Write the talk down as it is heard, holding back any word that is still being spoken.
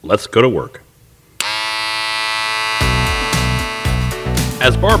Let's go to work.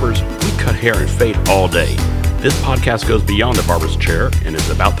 As barbers, we cut hair and fade all day. This podcast goes beyond the barber's chair and is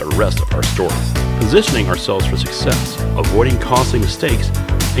about the rest of our story, positioning ourselves for success, avoiding costly mistakes,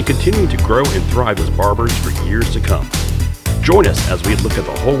 and continuing to grow and thrive as barbers for years to come. Join us as we look at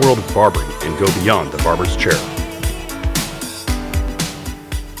the whole world of barbering and go beyond the barber's chair.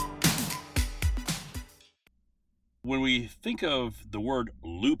 When we think of the word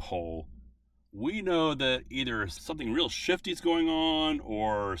loophole, we know that either something real shifty is going on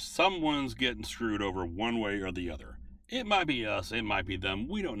or someone's getting screwed over one way or the other. It might be us, it might be them,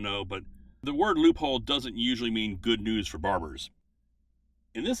 we don't know, but the word loophole doesn't usually mean good news for barbers.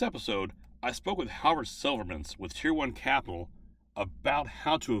 In this episode, I spoke with Howard Silvermans with Tier 1 Capital about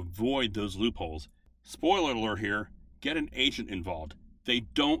how to avoid those loopholes. Spoiler alert here, get an agent involved. They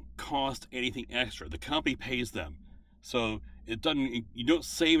don't cost anything extra. The company pays them. So you don't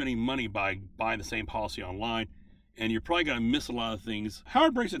save any money by buying the same policy online, and you're probably going to miss a lot of things.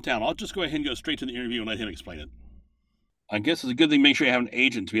 Howard breaks it down. I'll just go ahead and go straight to the interview and let him explain it. I guess it's a good thing to make sure you have an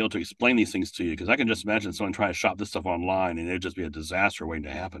agent to be able to explain these things to you, because I can just imagine someone trying to shop this stuff online and it'd just be a disaster waiting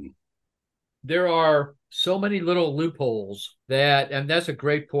to happen. There are so many little loopholes and that's a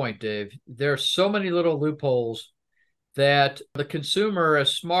great point, Dave. There are so many little loopholes that the consumer,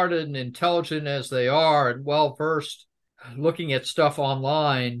 as smart and intelligent as they are and well-versed looking at stuff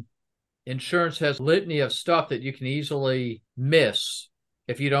online, insurance has a litany of stuff that you can easily miss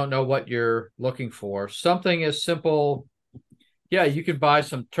if you don't know what you're looking for. Something as simple, you can buy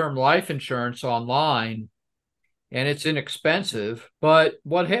some term life insurance online and it's inexpensive, but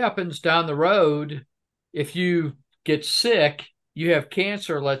what happens down the road if you get sick, you have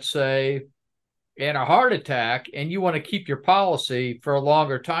cancer, let's say, and a heart attack, and you want to keep your policy for a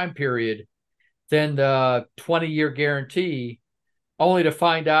longer time period than the 20-year guarantee, only to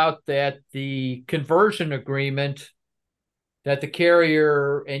find out that the conversion agreement that the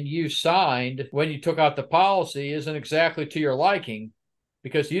carrier and you signed when you took out the policy isn't exactly to your liking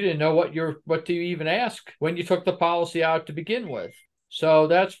because you didn't know what to even ask when you took the policy out to begin with. So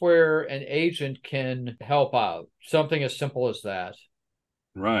that's where an agent can help out. Something as simple as that.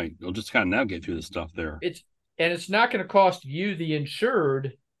 Right. They'll just kind of navigate through this stuff there. It's not going to cost you, the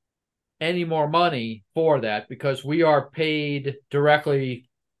insured, any more money for that because we are paid directly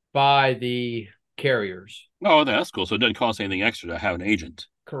by the carriers. Oh, that's cool. So it doesn't cost anything extra to have an agent.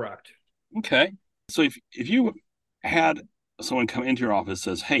 Correct. Okay. So if you had someone come into your office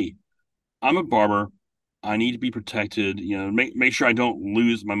and says, hey, I'm a barber, I need to be protected, make sure I don't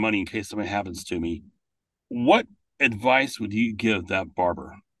lose my money in case something happens to me, what advice would you give that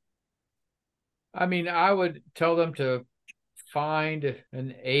barber? I mean, I would tell them to find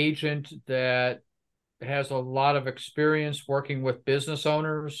an agent that has a lot of experience working with business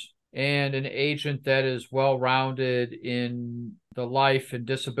owners and an agent that is well-rounded in the life and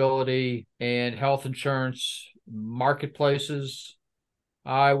disability and health insurance marketplaces.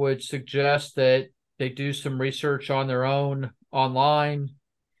 I would suggest that they do some research on their own online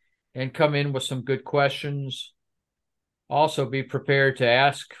and come in with some good questions. Also be prepared to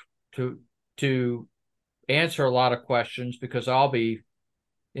ask to answer a lot of questions because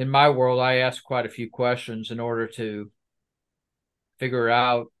in my world, I ask quite a few questions in order to figure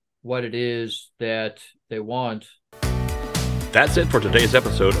out what it is that they want. That's it for today's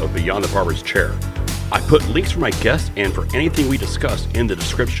episode of Beyond the Barber's Chair. I put links for my guests and for anything we discussed in the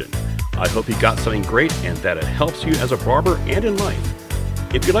description. I hope you got something great and that it helps you as a barber and in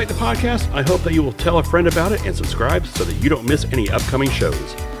life. If you like the podcast, I hope that you will tell a friend about it and subscribe so that you don't miss any upcoming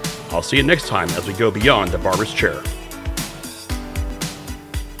shows. I'll see you next time as we go beyond the barber's chair.